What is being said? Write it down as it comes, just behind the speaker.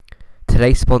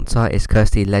Today's sponsor is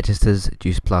Kirsty Legister's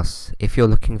Juice Plus. If you're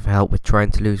looking for help with trying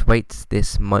to lose weight,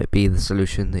 this might be the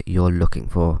solution that you're looking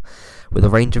for. With a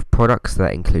range of products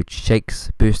that include shakes,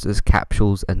 boosters,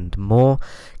 capsules and more,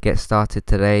 get started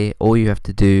today. All you have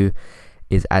to do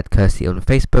is add Kirsty on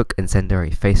Facebook and send her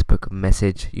a Facebook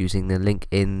message using the link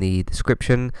in the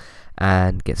description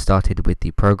and get started with the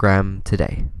program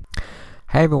today.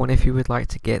 Hey everyone, if you would like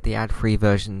to get the ad-free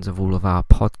versions of all of our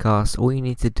podcasts, all you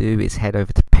need to do is head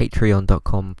over to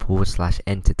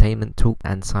patreon.com/entertainment talk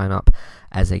and sign up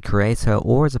as a creator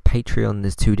or as a Patreon.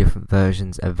 There's two different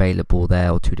versions available there,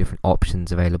 or two different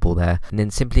options available there. And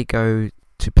then simply go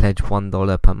to pledge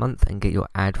 $1 per month and get your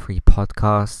ad-free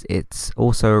podcasts. It's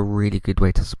also a really good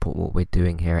way to support what we're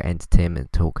doing here at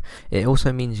Entertainment Talk. It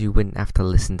also means you wouldn't have to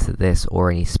listen to this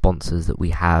or any sponsors that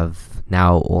we have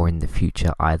now or in the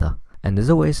future either. And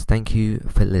as always, thank you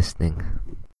for listening.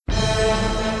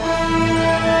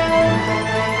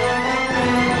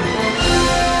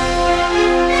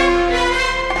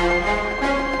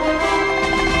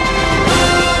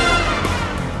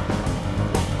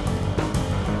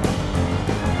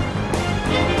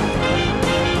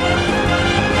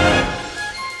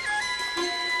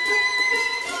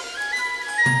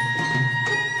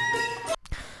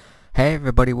 Hey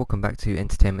everybody, welcome back to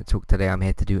Entertainment Talk. Today I'm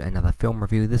here to do another film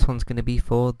review. This one's going to be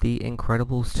for The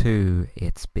Incredibles 2.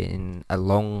 It's been a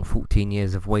long 14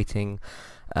 years of waiting.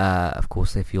 Of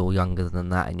course, if you're younger than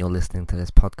that and you're listening to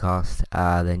this podcast,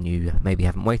 then you maybe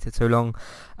haven't waited so long.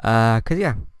 Because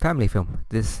yeah, family film.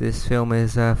 This film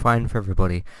is fine for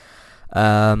everybody.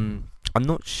 I'm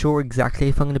not sure exactly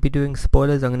if I'm going to be doing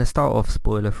spoilers. I'm going to start off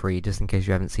spoiler free just in case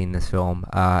you haven't seen this film.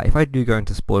 If I do go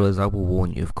into spoilers, I will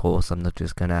warn you, of course. I'm not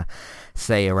just going to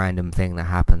say a random thing that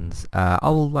happens.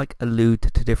 I'll allude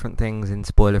to different things in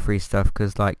spoiler free stuff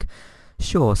because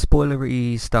sure,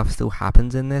 spoilery stuff still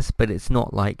happens in this, but it's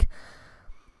not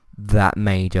that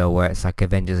major where it's like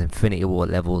Avengers Infinity War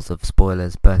levels of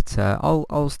spoilers, but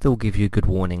I'll still give you a good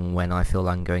warning when I feel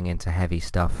I'm going into heavy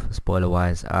stuff spoiler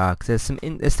wise, because there's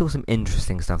still some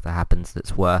interesting stuff that happens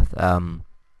that's worth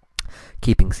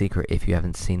keeping secret if you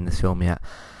haven't seen this film yet.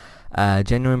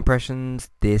 General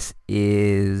impressions: this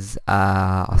is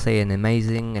I'll say an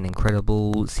amazing and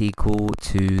incredible sequel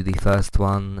to the first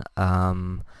one,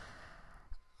 and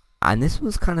this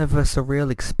was kind of a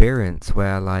surreal experience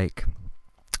where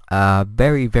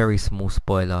very, very small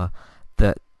spoiler,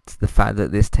 that the fact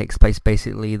that this takes place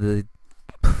basically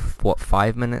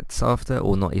 5 minutes after,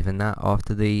 or not even that,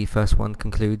 after the first one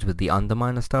concludes with the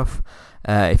Underminer stuff.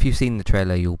 If you've seen the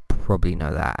trailer, you'll probably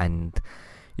know that, and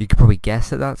you could probably guess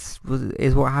that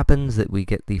is what happens, that we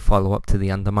get the follow-up to the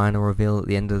Underminer reveal at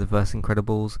the end of the first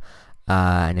Incredibles,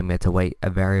 and then we had to wait a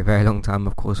very, very long time,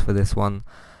 of course, for this one.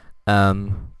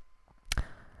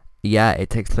 Yeah, it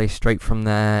takes place straight from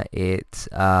there. It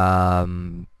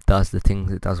does the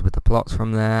things it does with the plots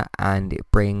from there, and it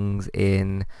brings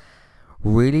in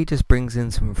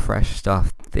some fresh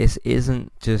stuff. This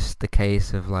isn't just the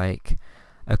case of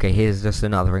okay, here's just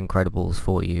another Incredibles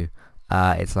for you.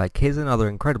 It's here's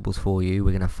another Incredibles for you.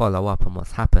 We're going to follow up on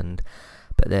what's happened.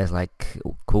 But there's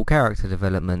cool character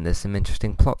development, there's some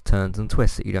interesting plot turns and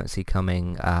twists that you don't see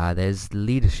coming, there's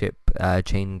leadership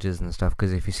changes and stuff,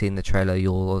 because if you've seen the trailer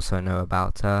you'll also know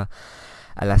about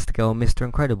Elastigirl and Mr.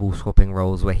 Incredible swapping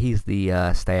roles, where he's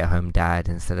the stay-at-home dad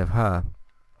instead of her,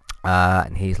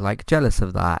 and he's jealous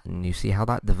of that, and you see how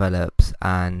that develops.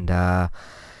 And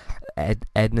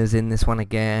Edna's in this one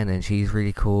again, and she's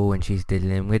really cool, and she's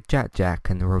dealing with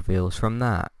Jack and the reveals from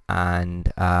that,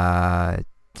 and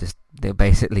they're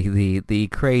basically the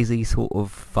crazy sort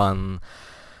of fun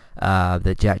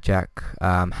that Jack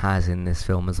has in this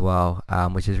film as well,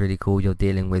 which is really cool. You're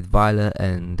dealing with Violet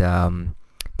and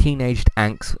teenaged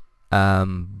Ank's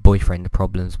boyfriend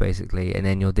problems basically, and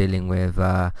then you're dealing with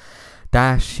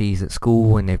Dash. She's at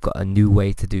school and they've got a new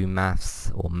way to do maths,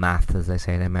 or math as they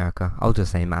say in America. I'll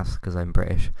just say maths because I'm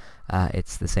British.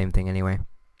 It's the same thing anyway.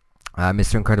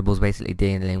 Mr. Incredible's basically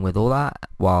dealing with all that,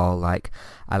 while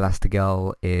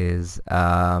Elastigirl is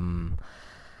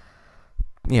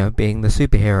being the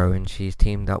superhero, and she's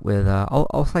teamed up with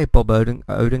I'll say Bob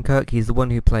Odenkirk. He's the one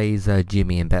who plays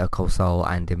Jimmy in Better Call Saul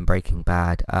and in Breaking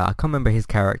Bad. I can't remember his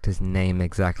character's name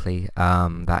exactly,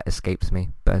 that escapes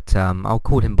me, but I'll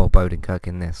call him Bob Odenkirk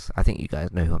in this. I think you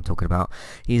guys know who I'm talking about.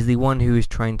 He's the one who is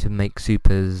trying to make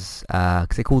supers,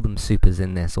 because they call them supers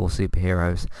in this, or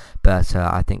superheroes, but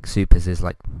I think supers is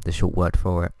the short word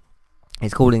for it.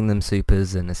 He's calling them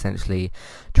supers and essentially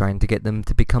trying to get them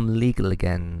to become legal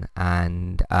again,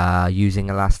 and using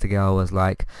Elastigirl as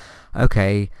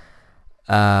okay,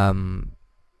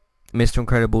 Mr.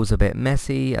 Incredible's a bit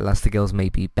messy. Elastigirl's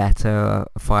maybe better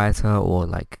fighter or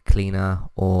like cleaner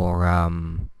or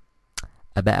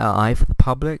a better eye for the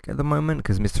public at the moment,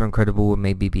 because Mr. Incredible would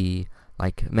maybe be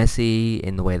like messy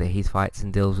in the way that he fights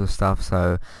and deals with stuff,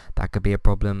 so that could be a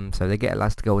problem. So they get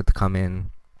Elastigirl to come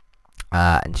in,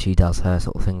 and she does her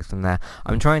sort of things from there.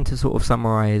 I'm trying to sort of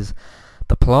summarize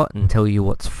the plot and tell you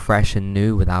what's fresh and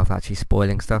new without actually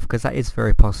spoiling stuff, because that is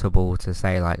very possible to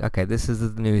say like, okay, this is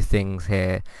the new things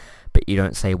here, but you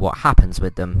don't say what happens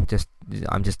with them.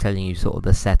 I'm just telling you sort of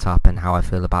the setup and how I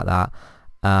feel about that.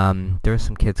 There are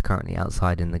some kids currently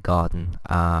outside in the garden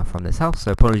from this house,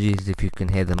 so apologies if you can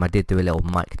hear them. I did do a little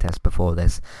mic test before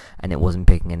this and it wasn't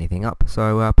picking anything up,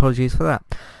 so apologies for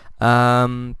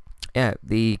that. Yeah,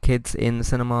 the kids in the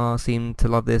cinema seem to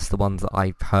love this. The ones that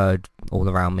I've heard all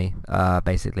around me,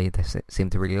 basically, they seem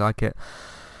to really like it.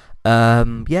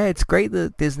 Yeah, it's great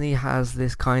that Disney has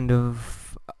this kind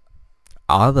of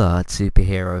other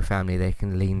superhero family they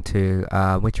can lean to,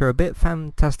 which are a bit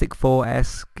Fantastic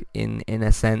Four-esque in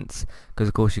a sense, because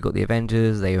of course you've got the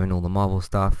Avengers, they own all the Marvel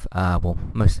stuff, well,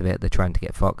 most of it. They're trying to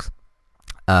get Fox.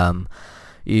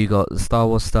 You got the Star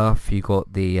Wars stuff, you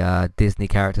got the Disney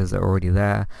characters that are already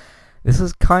there. This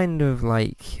is kind of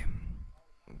like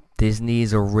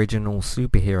Disney's original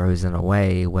superheroes in a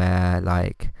way, where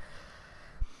like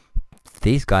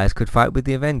these guys could fight with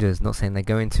the Avengers. Not saying they're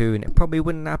going to, and it probably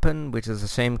wouldn't happen, which is a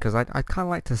shame, because I'd kind of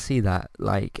like to see that.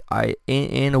 Like,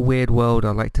 in a weird world,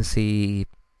 I'd like to see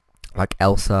like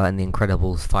Elsa and the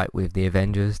Incredibles fight with the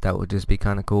Avengers. That would just be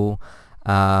kind of cool.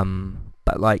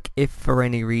 But like, if for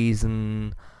any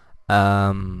reason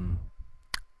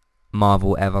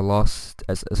Marvel ever lost,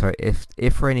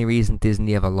 if for any reason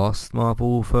Disney ever lost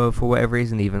Marvel for whatever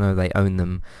reason, even though they own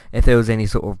them, if there was any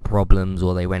sort of problems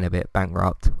or they went a bit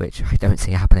bankrupt, which I don't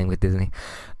see happening with Disney,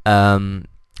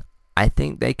 I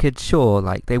think they could, sure,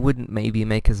 like, they wouldn't maybe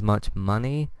make as much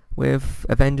money with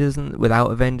Avengers and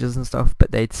without Avengers and stuff,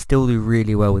 but they'd still do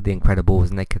really well with the Incredibles,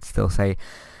 and they could still say,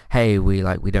 hey, we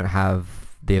don't have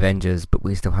the Avengers, but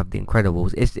we still have the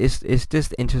Incredibles. It's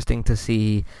just interesting to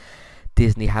see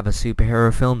Disney have a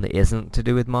superhero film that isn't to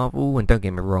do with Marvel. And don't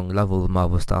get me wrong, love all the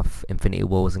Marvel stuff. Infinity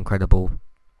War was incredible,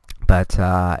 but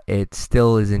it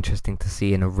still is interesting to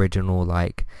see an original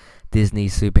like Disney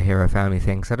superhero family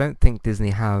thing. So I don't think Disney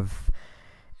have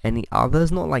any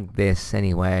others, not like this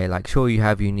anyway. Like, sure, you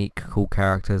have unique cool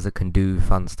characters that can do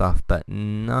fun stuff, but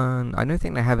none, I don't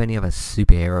think they have any other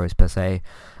superheroes per se,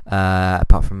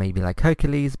 apart from maybe like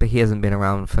Hercules, but he hasn't been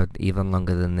around for even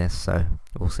longer than this, so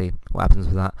we'll see what happens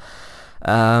with that.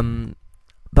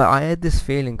 But I had this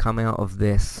feeling coming out of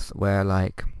this where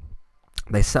like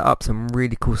they set up some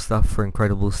really cool stuff for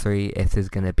Incredibles 3 if there's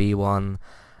going to be one.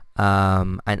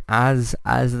 And as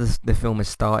the film is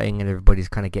starting and everybody's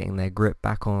kind of getting their grip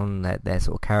back on their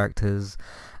sort of characters,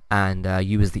 and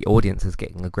you as the audience is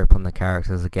getting a grip on the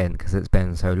characters again because it's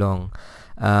been so long,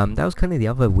 that was kind of the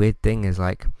other weird thing, is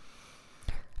like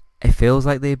it feels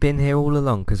like they've been here all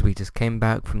along, because we just came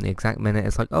back from the exact minute.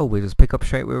 It's like, oh, we just pick up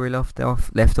straight where we left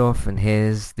off, and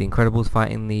here's the Incredibles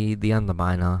fighting the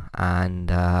Underminer,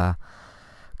 and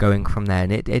going from there.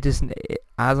 And it just,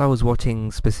 as I was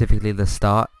watching specifically the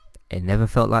start, it never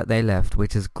felt like they left,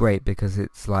 which is great, because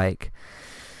it's like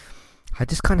I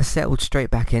just kind of settled straight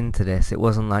back into this. It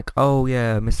wasn't like, oh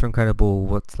yeah, Mr. Incredible,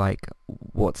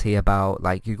 what's he about?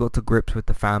 Like, you got to grips with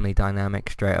the family dynamic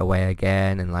straight away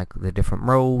again, and like the different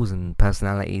roles and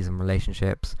personalities and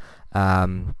relationships.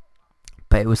 But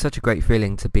it was such a great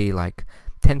feeling to be like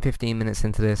 10-15 minutes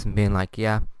into this and being like,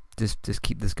 yeah, just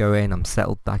keep this going. I'm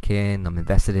settled back in. I'm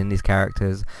invested in these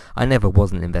characters. I never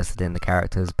wasn't invested in the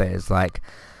characters, but it's like,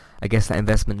 I guess that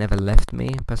investment never left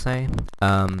me per se.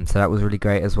 So that was really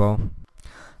great as well.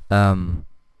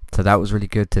 So that was really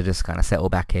good to just kind of settle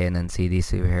back in and see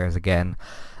these superheroes again.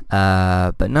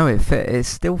 But no, it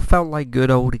still felt like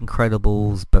good old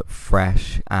Incredibles, but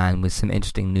fresh, and with some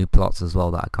interesting new plots as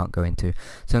well that I can't go into.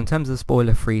 So in terms of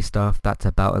spoiler-free stuff, that's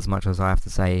about as much as I have to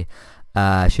say.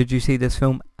 Should you see this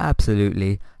film?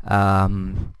 Absolutely.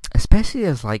 Especially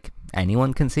as like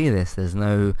anyone can see this. There's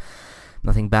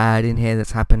nothing bad in here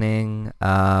that's happening.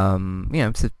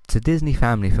 It's a Disney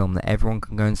family film that everyone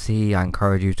can go and see. I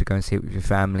encourage you to go and see it with your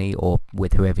family or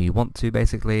with whoever you want to,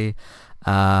 basically.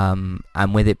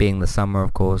 And with it being the summer,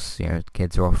 of course,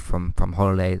 kids are off from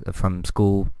holiday, from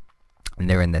school, and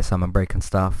they're in their summer break and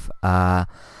stuff.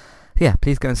 Yeah,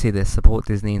 please go and see this. Support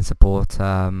Disney and support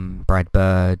Brad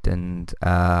Bird, and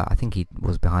I think he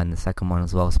was behind the second one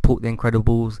as well. Support The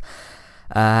Incredibles.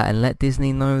 And let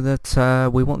Disney know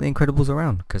that we want the Incredibles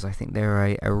around, because I think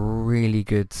they're a really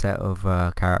good set of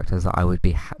characters that I would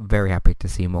be very happy to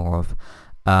see more of.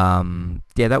 Yeah,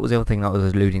 that was the other thing that I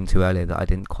was alluding to earlier that I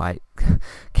didn't quite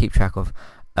keep track of.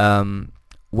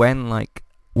 When like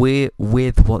we're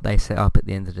with what they set up at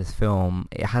the end of this film,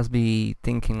 it has me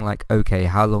thinking like, okay,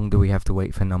 how long do we have to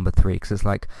wait for number 3? Because it's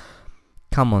like,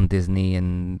 come on, Disney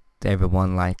and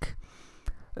everyone, like,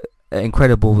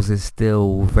 Incredibles is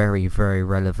still very, very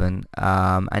relevant.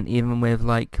 And even with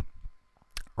like,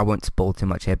 I won't spoil too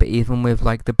much here, but even with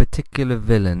like the particular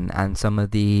villain and some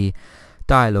of the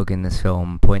dialogue in this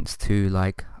film points to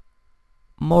like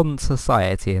modern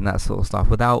society and that sort of stuff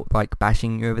without like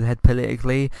bashing you over the head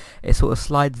politically. It sort of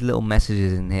slides little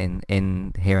messages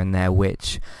in here and there,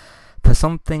 which for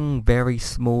something very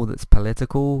small that's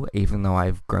political, even though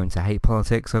I've grown to hate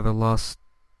politics over the last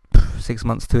 6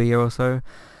 months to a year or so,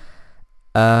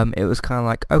 it was kind of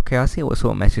like, okay, I see what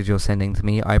sort of message you're sending to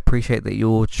me. I appreciate that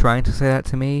you're trying to say that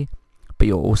to me, but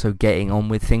you're also getting on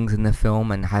with things in the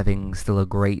film and having still a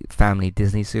great family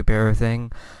Disney superhero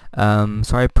thing.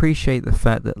 So I appreciate the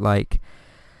fact that, like,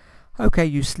 okay,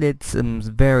 you slid some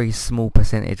very small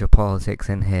percentage of politics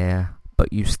in here,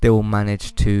 but you still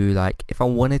managed to, like, if I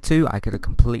wanted to, I could have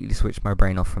completely switched my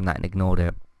brain off from that and ignored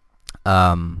it.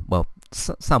 Well,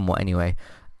 somewhat anyway.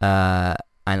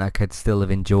 And I could still have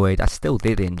I still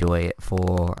did enjoy it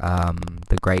for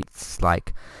the great,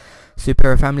 like,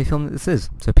 superhero family film that this is.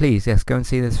 So please, yes, go and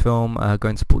see this film, go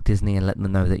and support Disney and let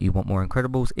them know that you want more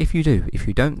Incredibles, if you do. If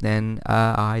you don't, then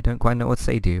I don't quite know what to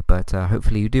say to you, but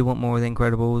hopefully you do want more of the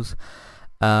Incredibles.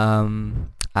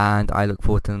 And I look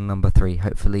forward to number 3,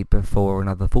 hopefully before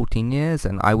another 14 years,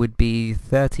 and I would be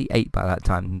 38 by that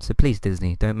time. So please,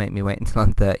 Disney, don't make me wait until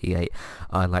I'm 38.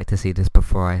 I'd like to see this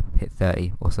before I hit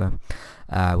 30 or so,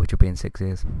 which will be in 6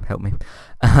 years. Help me.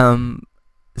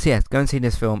 So yeah, go and see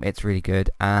this film, it's really good,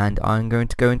 and I'm going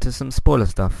to go into some spoiler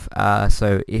stuff.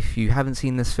 So if you haven't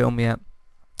seen this film yet,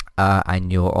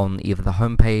 and you're on either the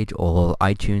homepage or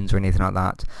iTunes or anything like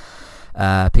that,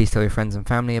 please tell your friends and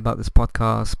family about this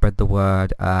podcast, spread the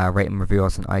word, rate and review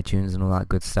us on iTunes and all that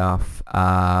good stuff.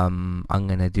 I'm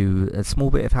going to do a small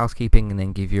bit of housekeeping and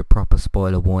then give you a proper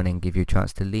spoiler warning, give you a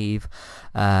chance to leave.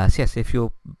 So yes, if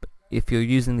you're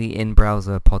using the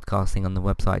in-browser podcasting on the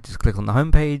website, just click on the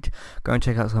homepage, go and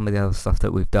check out some of the other stuff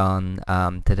that we've done.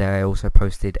 Today I also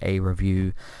posted a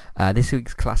review, this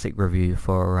week's classic review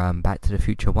for Back to the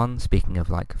Future 1, speaking of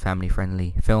like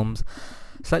family-friendly films.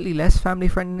 Slightly less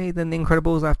family-friendly than The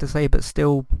Incredibles, I have to say, but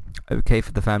still okay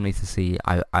for the family to see,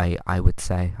 I would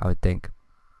think.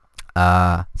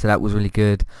 So that was really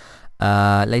good.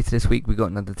 Later this week we got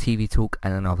another TV talk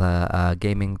and another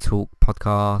gaming talk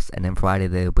podcast, and then Friday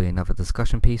there will be another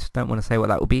discussion piece. Don't want to say what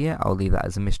that will be yet, I'll leave that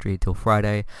as a mystery till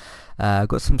Friday. I've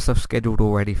got some stuff scheduled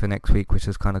already for next week, which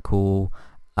is kind of cool.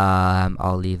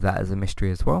 I'll leave that as a mystery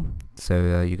as well,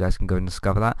 so you guys can go and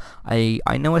discover that. I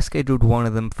know I scheduled one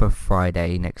of them for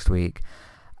Friday next week.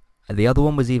 The other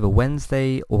one was either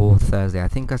Wednesday or Thursday. I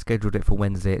think I scheduled it for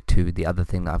Wednesday at 2, the other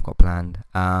thing that I've got planned.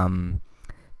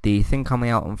 The thing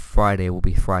coming out on Friday will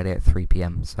be Friday at 3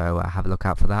 p.m, so have a look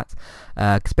out for that.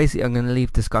 Because basically I'm going to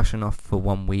leave discussion off for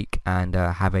 1 week and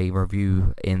have a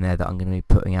review in there that I'm going to be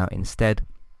putting out instead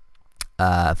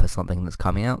for something that's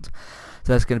coming out.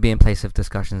 So that's going to be in place of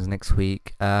discussions next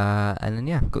week. And then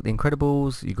yeah, got The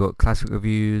Incredibles, you've got classic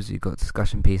reviews, you've got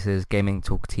discussion pieces, gaming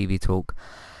talk, TV talk.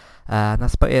 And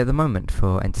that's about it at the moment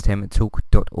for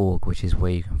entertainmenttalk.org, which is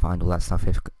where you can find all that stuff.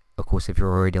 Of course, if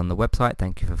you're already on the website,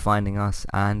 thank you for finding us.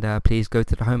 And please go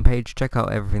to the homepage, check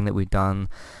out everything that we've done.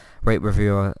 Rate,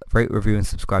 review, and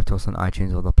subscribe to us on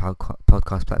iTunes or the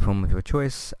podcast platform of your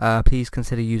choice. Please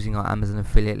consider using our Amazon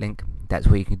affiliate link. That's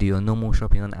where you can do your normal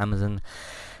shopping on Amazon.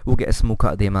 We'll get a small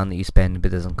cut of the amount that you spend,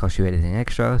 but it doesn't cost you anything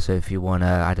extra. So if you want to,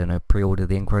 I don't know, pre-order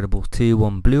The Incredibles 2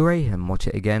 on Blu-ray and watch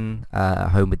it again at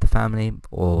home with the family,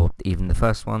 or even the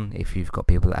first one if you've got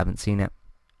people that haven't seen it,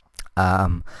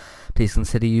 please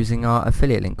consider using our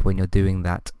affiliate link when you're doing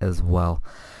that as well.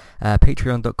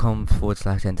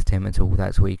 Patreon.com/entertainment.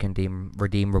 That's where you can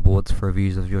redeem rewards for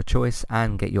reviews of your choice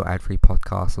and get your ad-free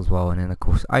podcasts as well. And then of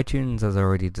course iTunes, as I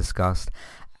already discussed,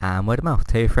 and word of mouth.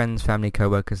 Tell your friends, family,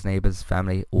 co-workers, neighbours,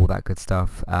 family, all that good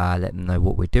stuff. Let them know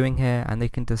what we're doing here, and they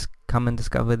can just come and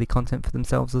discover the content for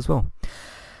themselves as well.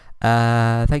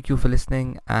 Thank you for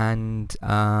listening, and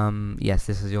yes,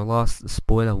 this is your last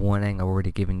spoiler warning. I've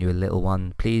already given you a little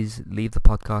one. Please leave the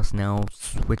podcast now,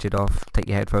 switch it off, take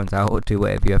your headphones out, or do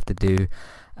whatever you have to do.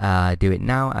 Do it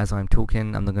now as I'm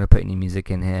talking. I'm not going to put any music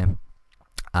in here.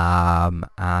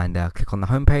 And click on the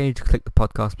homepage, click the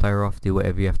podcast player off, do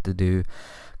whatever you have to do,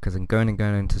 because I'm going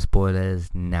into spoilers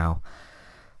now.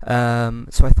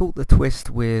 So I thought the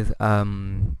twist with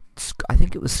I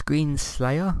think it was Screen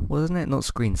Slayer, wasn't it? Not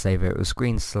Screensaver, it was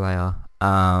Screen Slayer.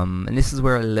 And this is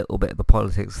where a little bit of the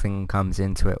politics thing comes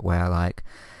into it, where like,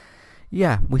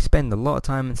 yeah, we spend a lot of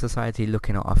time in society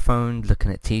looking at our phones,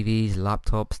 looking at TVs,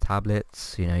 laptops,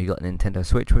 tablets. You know, you got Nintendo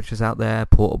Switch, which is out there,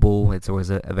 portable. It's always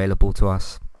available to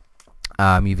us.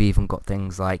 You've even got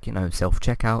things like, you know,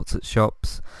 self-checkouts at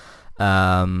shops.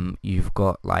 You've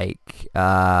got like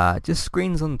just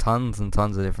screens on tons and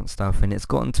tons of different stuff, and it's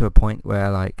gotten to a point where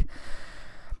like,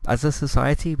 as a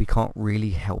society, we can't really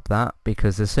help that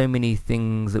because there's so many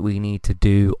things that we need to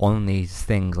do on these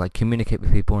things, like communicate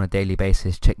with people on a daily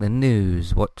basis, check the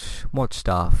news, watch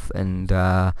stuff, and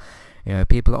you know,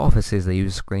 people at offices, they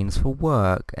use screens for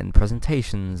work and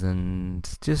presentations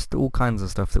and just all kinds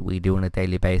of stuff that we do on a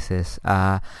daily basis.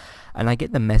 And I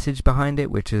get the message behind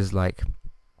it, which is like,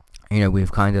 you know,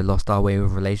 we've kind of lost our way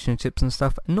with relationships and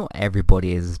stuff. Not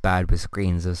everybody is as bad with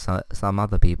screens as some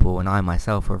other people, and I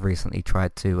myself have recently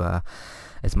tried to,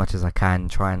 as much as I can,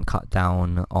 try and cut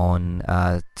down on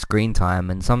screen time.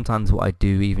 And sometimes what I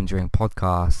do, even during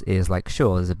podcasts, is like,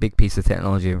 sure, there's a big piece of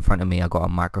technology in front of me, I've got a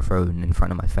microphone in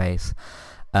front of my face.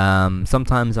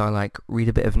 Sometimes I like read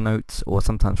a bit of notes, or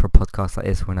sometimes for a podcast like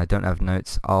this, when I don't have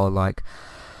notes, I'll like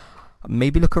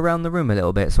maybe look around the room a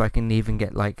little bit so I can even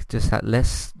get like just that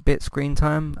less bit screen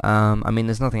time. I mean,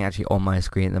 there's nothing actually on my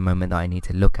screen at the moment that I need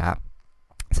to look at,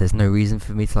 so there's no reason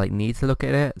for me to like need to look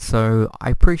at it. So I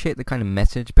appreciate the kind of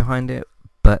message behind it,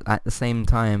 but at the same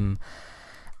time,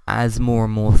 as more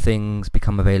and more things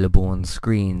become available on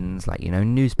screens, like, you know,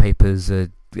 newspapers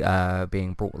are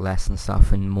being brought less and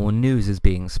stuff, and more news is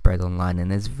being spread online,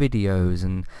 and there's videos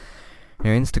and,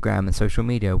 you know, Instagram and social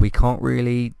media, we can't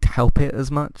really help it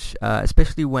as much,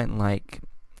 especially when, like,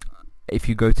 if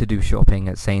you go to do shopping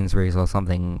at Sainsbury's or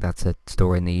something that's a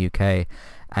store in the UK,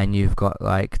 and you've got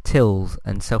like tills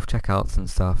and self-checkouts and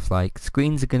stuff, like,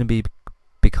 screens are going to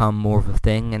become more of a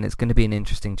thing, and it's going to be an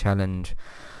interesting challenge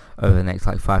over the next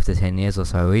like 5 to 10 years or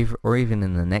so, or even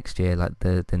in the next year, like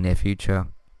the near future,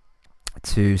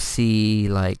 to see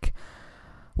like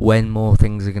when more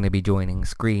things are going to be joining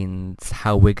screens,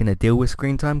 how we're going to deal with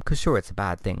screen time. Because sure, it's a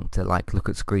bad thing to like look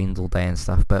at screens all day and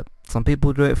stuff, but some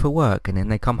people do it for work, and then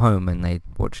they come home and they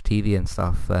watch TV and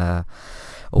stuff, or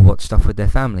watch stuff with their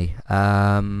family,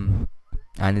 and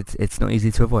it's not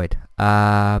easy to avoid.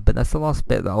 But that's the last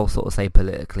bit that I'll sort of say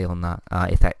politically on that,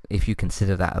 if you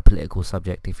consider that a political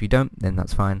subject. If you don't, then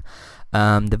that's fine.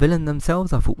 The villain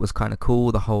themselves I thought was kind of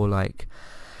cool. The whole like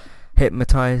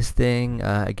hypnotized thing,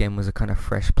 again, was a kind of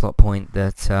fresh plot point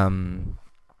that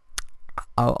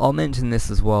I'll mention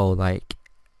this as well. Like,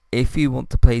 if you want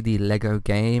to play the Lego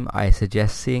game, I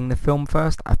suggest seeing the film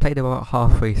first. I played about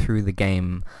halfway through the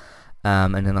game,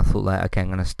 and then I thought, like, okay, I'm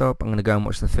going to stop, I'm going to go and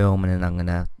watch the film, and then I'm going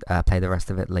to play the rest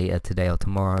of it later today or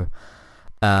tomorrow.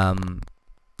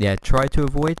 Yeah, try to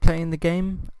avoid playing the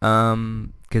game,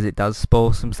 because it does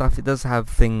spoil some stuff. It does have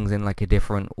things in like a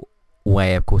different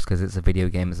way, of course, because it's a video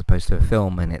game as opposed to a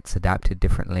film, and it's adapted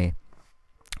differently,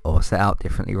 or set out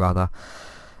differently rather.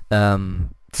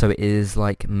 So it is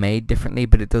like made differently,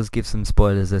 but it does give some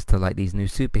spoilers as to like these new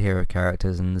superhero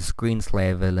characters and the Screen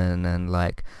Slayer villain, and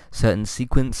like certain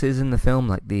sequences in the film,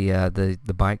 like the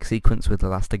bike sequence with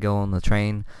Elastigirl on the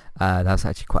train. That's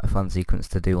actually quite a fun sequence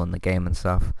to do on the game and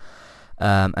stuff.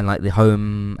 And like the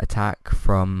home attack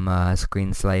from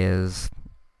Screen Slayer's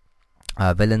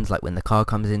villains, like when the car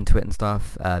comes into it and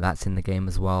stuff, that's in the game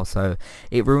as well. So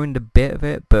it ruined a bit of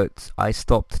it, but I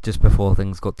stopped just before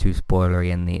things got too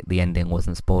spoilery, and the ending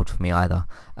wasn't spoiled for me either.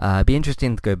 It'd be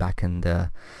interesting to go back and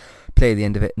play the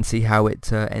end of it and see how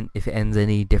it if it ends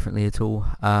any differently at all.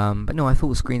 But no, I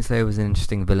thought Screen Slayer was an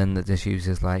interesting villain that just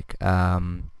uses like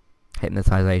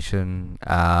hypnotization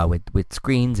with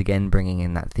screens, again bringing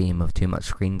in that theme of too much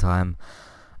screen time.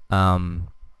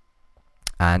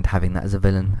 And having that as a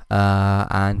villain,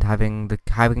 and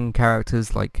having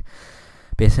characters like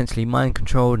be essentially mind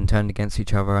controlled and turned against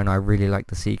each other. And I really like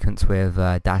the sequence with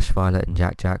Dash, Violet, and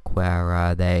Jack,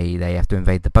 where they have to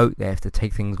invade the boat. They have to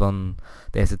take things on.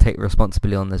 They have to take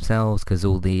responsibility on themselves, because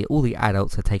all the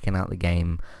adults are taken out the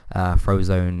game.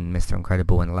 Frozone, Mr.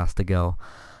 Incredible, and Elastigirl.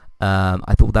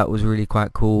 I thought that was really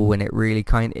quite cool, and it really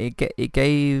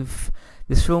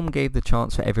this film gave the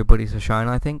chance for everybody to shine,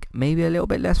 I think. Maybe a little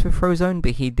bit less with Frozone,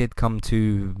 but he did come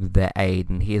to their aid,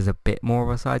 and he is a bit more of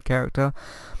a side character.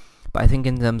 But I think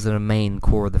in terms of the main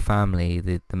core of the family,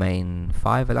 the main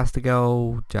five,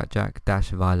 Elastigirl, Jack, Dash,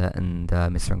 Violet, and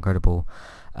Mr. Incredible,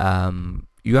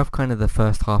 you have kind of the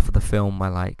first half of the film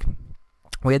where, like,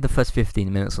 we had the first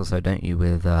 15 minutes or so, don't you,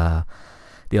 with the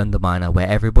Underminer, where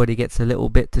everybody gets a little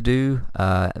bit to do.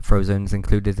 Frozone's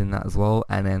included in that as well,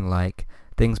 and then like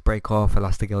things break off,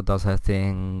 Elastigirl does her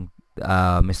thing,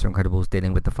 Mr. Incredible's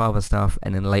dealing with the father stuff,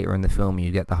 and then later in the film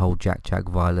you get the whole Jack,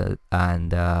 Violet,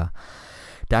 and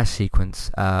Dash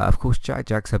sequence. Of course,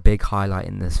 Jack's a big highlight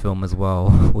in this film as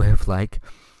well, with like,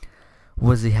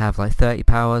 what does he have, like 30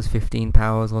 powers, 15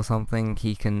 powers or something?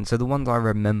 He can, so the ones I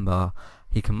remember,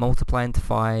 he can multiply into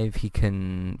 5, he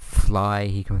can fly,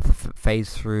 he can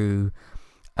phase through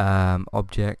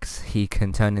objects, he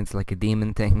can turn into like a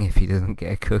demon thing if he doesn't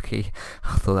get a cookie.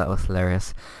 I thought that was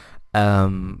hilarious.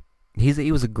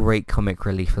 He was a great comic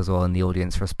relief as well, and the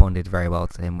audience responded very well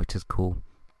to him, which is cool.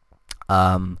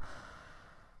 Yeah,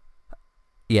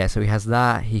 so he has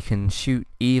that. He can shoot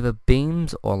either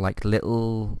beams or like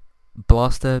little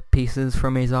blaster pieces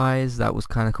from his eyes. That was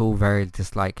kind of cool. Very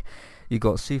just like, you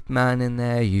got Superman in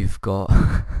there, you've got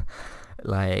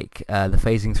like the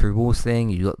phasing through walls thing,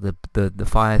 you got the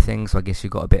fire thing, so I guess you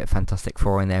got a bit of Fantastic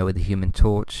Four in there with the Human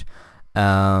Torch.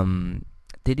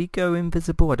 Did he go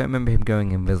invisible? I don't remember him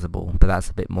going invisible, but that's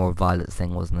a bit more Violet's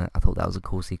thing, wasn't it? I thought that was a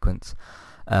cool sequence.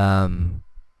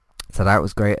 So that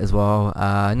was great as well.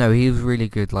 No, he was really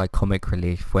good, like comic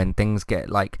relief when things get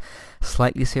like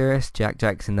slightly serious.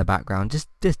 Jack's in the background, just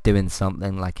doing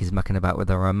something, like he's mucking about with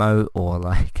a remote, or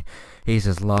like he's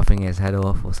just laughing his head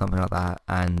off or something like that.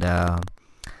 And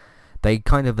they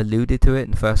kind of alluded to it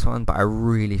in the first one, but I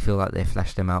really feel like they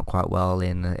fleshed him out quite well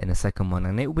in the second one,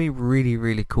 and it would be really,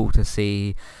 really cool to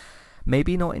see.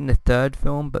 Maybe not in the third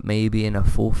film, but maybe in a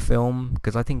fourth film,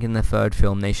 because I think in the third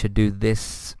film they should do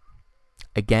this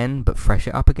again, but fresh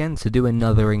it up again. So do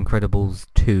another Incredibles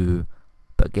 2,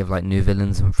 but give like new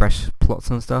villains and fresh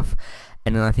plots and stuff.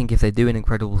 And then I think if they do an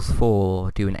Incredibles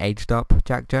 4, do an aged up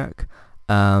Jack.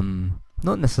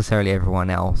 Not necessarily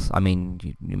everyone else. I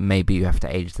mean, maybe you have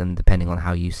to age them depending on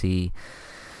how you see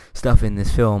stuff in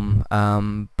this film.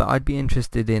 But I'd be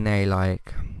interested in a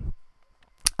like,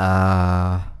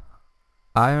 I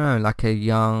don't know, like a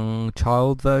young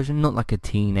child version, not like a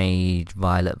teenage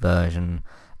Violet version.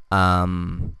 But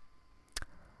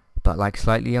like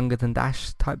slightly younger than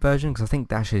Dash type version, because I think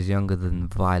Dash is younger than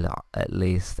Violet at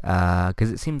least,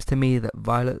 because it seems to me that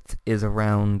Violet is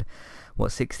around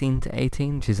 16 to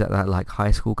 18. She's at that like high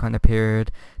school kind of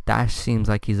period. Dash seems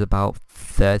like he's about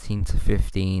 13 to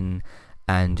 15,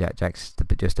 and Jack's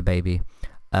just a baby.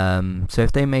 So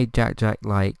if they made Jack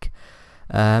like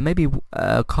maybe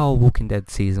Carl Walking Dead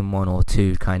season 1 or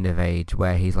 2 kind of age,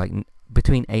 where he's like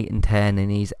between 8 and 10, and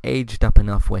he's aged up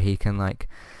enough where he can like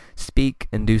speak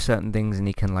and do certain things, and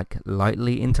he can like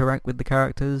lightly interact with the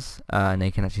characters, and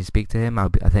they can actually speak to him. I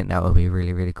think that would be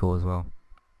really, really cool as well,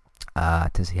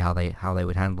 to see how they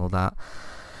would handle that.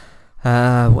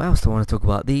 What else do I want to talk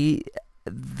about? The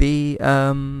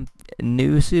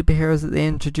new superheroes that they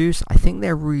introduced, I think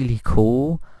they're really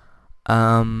cool.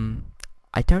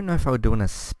 I don't know if I would do a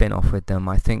spin-off with them.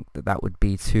 I think that would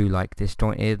be too like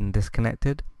disjointed and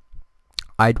disconnected.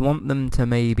 I'd want them to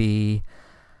maybe,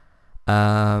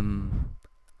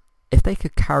 if they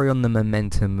could carry on the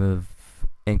momentum of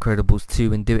Incredibles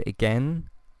 2 and do it again,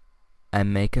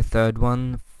 and make a third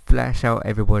one, flesh out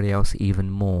everybody else even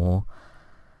more,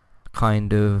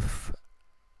 kind of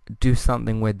do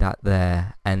something with that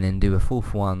there, and then do a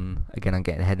fourth one. Again, I'm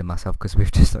getting ahead of myself because we've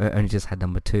only just had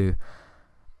number 2.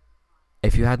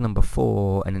 If you had number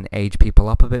 4 and then age people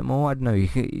up a bit more, I don't know, you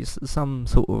could use some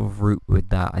sort of route with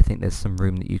that. I think there's some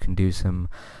room that you can do some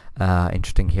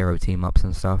interesting hero team-ups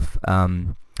and stuff.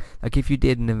 Like if you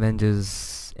did an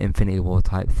Avengers Infinity War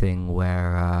type thing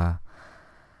where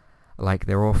like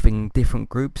they're all in different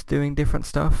groups doing different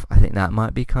stuff, I think that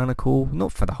might be kind of cool.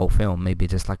 Not for the whole film, maybe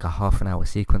just like a half an hour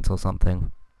sequence or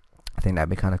something. I think that'd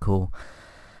be kind of cool.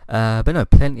 But no,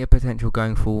 plenty of potential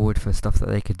going forward for stuff that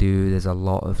they could do. There's a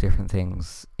lot of different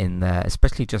things in there,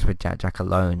 especially just with Jack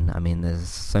alone. I mean, there's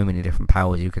so many different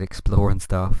powers you could explore and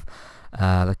stuff.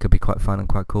 That could be quite fun and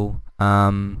quite cool.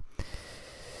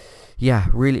 Yeah,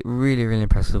 really, really, really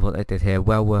impressed with what they did here.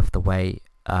 Well worth the wait.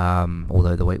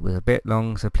 Although the wait was a bit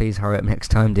long, so please hurry up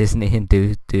next time, Disney, and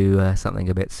do something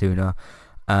a bit sooner.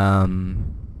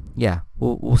 Yeah,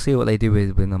 we'll see what they do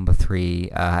with number 3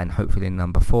 and hopefully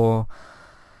number 4.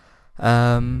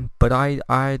 But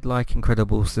I'd like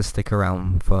Incredibles to stick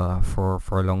around for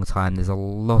a long time. There's a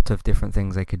lot of different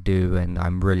things they could do, and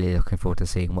I'm really looking forward to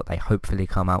seeing what they hopefully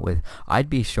come out with. I'd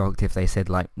be shocked if they said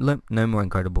like, look, no more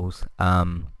Incredibles.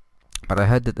 But I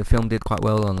heard that the film did quite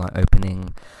well on like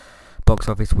opening box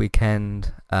office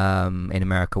weekend in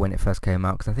America when it first came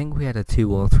out, because I think we had a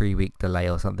 2 or 3 week delay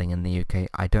or something in the UK.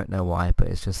 I don't know why, but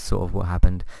it's just sort of what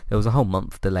happened. There was a whole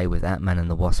month delay with Ant-Man and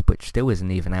the Wasp, which still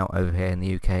isn't even out over here in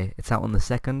the UK. It's out on the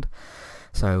 2nd,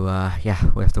 so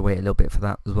yeah, we have to wait a little bit for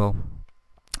that as well.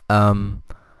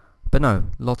 But no,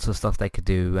 lots of stuff they could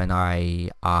do, and I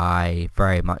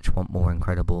very much want more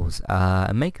Incredibles.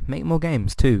 And make more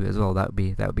games too as well. That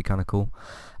would be kind of cool.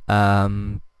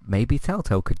 Maybe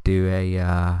Telltale could do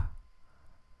a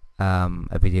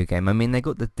video game. I mean, they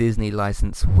got the Disney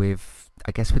license with,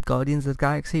 I guess, with Guardians of the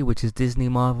Galaxy, which is Disney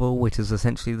Marvel, which is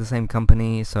essentially the same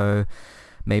company. So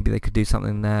maybe they could do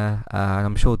something there. And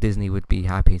I'm sure Disney would be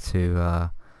happy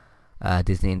to.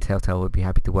 Disney and Telltale would be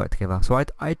happy to work together. So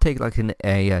I'd take like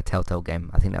a Telltale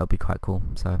game. I think that would be quite cool.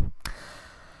 So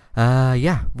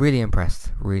yeah, really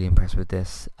impressed with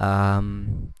this.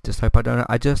 Just hope I don't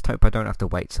have to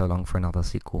wait so long for another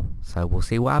sequel. So we'll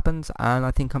see what happens, and I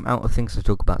think I'm out of things to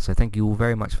talk about. So thank you all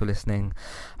very much for listening.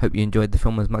 Hope you enjoyed the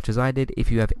film as much as I did.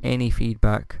 If you have any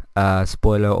feedback,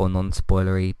 spoiler or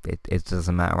non-spoilery, it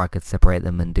doesn't matter. I could separate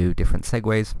them and do different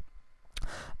segues.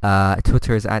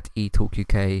 Twitter is at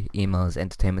eTalkUK, email is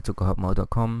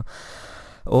entertainmenttalk@hotmail.com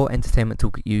or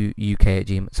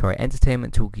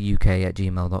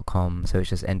entertainmenttalkuk@gmail.com. So it's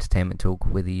just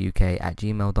entertainmenttalk with the UK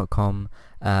 @gmail.com.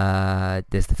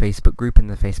 There's the Facebook group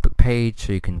and the Facebook page,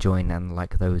 so you can join and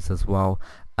like those as well.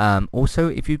 Also,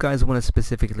 if you guys want to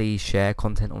specifically share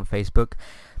content on Facebook,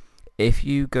 if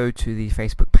you go to the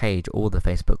Facebook page or the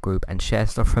Facebook group and share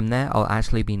stuff from there, I'll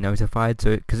actually be notified.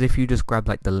 So, because if you just grab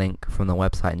like the link from the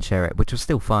website and share it, which is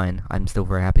still fine, I'm still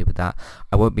very happy with that,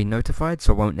 I won't be notified,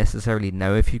 so I won't necessarily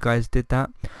know if you guys did that,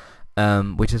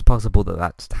 which is possible that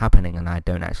that's happening and I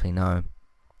don't actually know.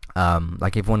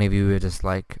 Like if one of you are just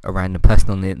like a random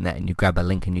person on the internet and you grab a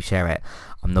link and you share it,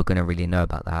 I'm not going to really know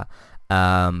about that.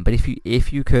 But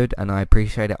if you could, and I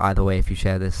appreciate it either way if you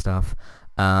share this stuff.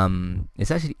 It's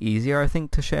actually easier, I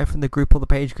think, to share from the group or the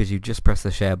page, because you just press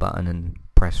the share button and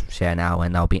press share now,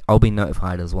 and I'll be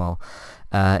notified as well.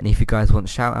 And if you guys want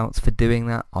shout outs for doing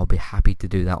that, I'll be happy to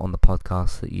do that on the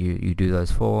podcast that you do those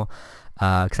for.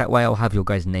 Because that way I'll have your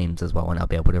guys' names as well, and I'll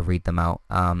be able to read them out.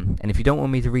 And if you don't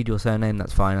want me to read your surname,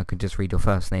 that's fine. I can just read your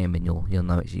first name and you'll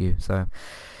know it's you. So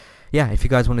yeah, if you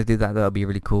guys want to do that, that'll be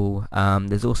really cool.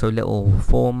 There's also a little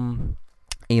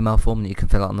email form that you can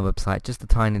fill out on the website, just a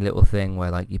tiny little thing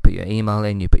where like you put your email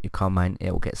in, you put your comment,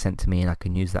 it will get sent to me and I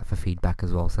can use that for feedback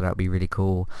as well, so that would be really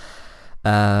cool.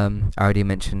 I already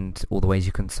mentioned all the ways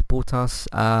you can support us,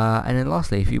 and then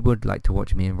lastly, if you would like to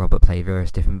watch me and Robert play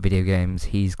various different video games,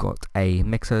 he's got a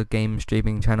Mixer game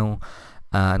streaming channel,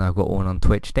 and I've got one on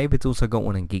Twitch. David's also got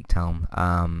one in Geektown.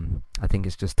 I think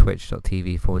it's just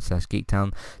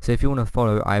twitch.tv/Geektown. So if you want to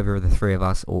follow either of the three of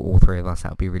us or all three of us,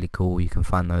 that would be really cool. You can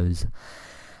find those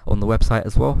on the website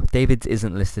as well. David's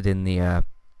isn't listed in the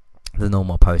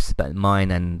normal posts, but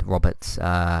mine and Robert's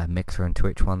Mixer and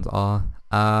Twitch ones are.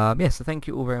 So thank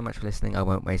you all very much for listening. I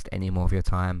won't waste any more of your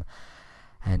time,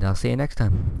 and I'll see you next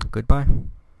time. Goodbye.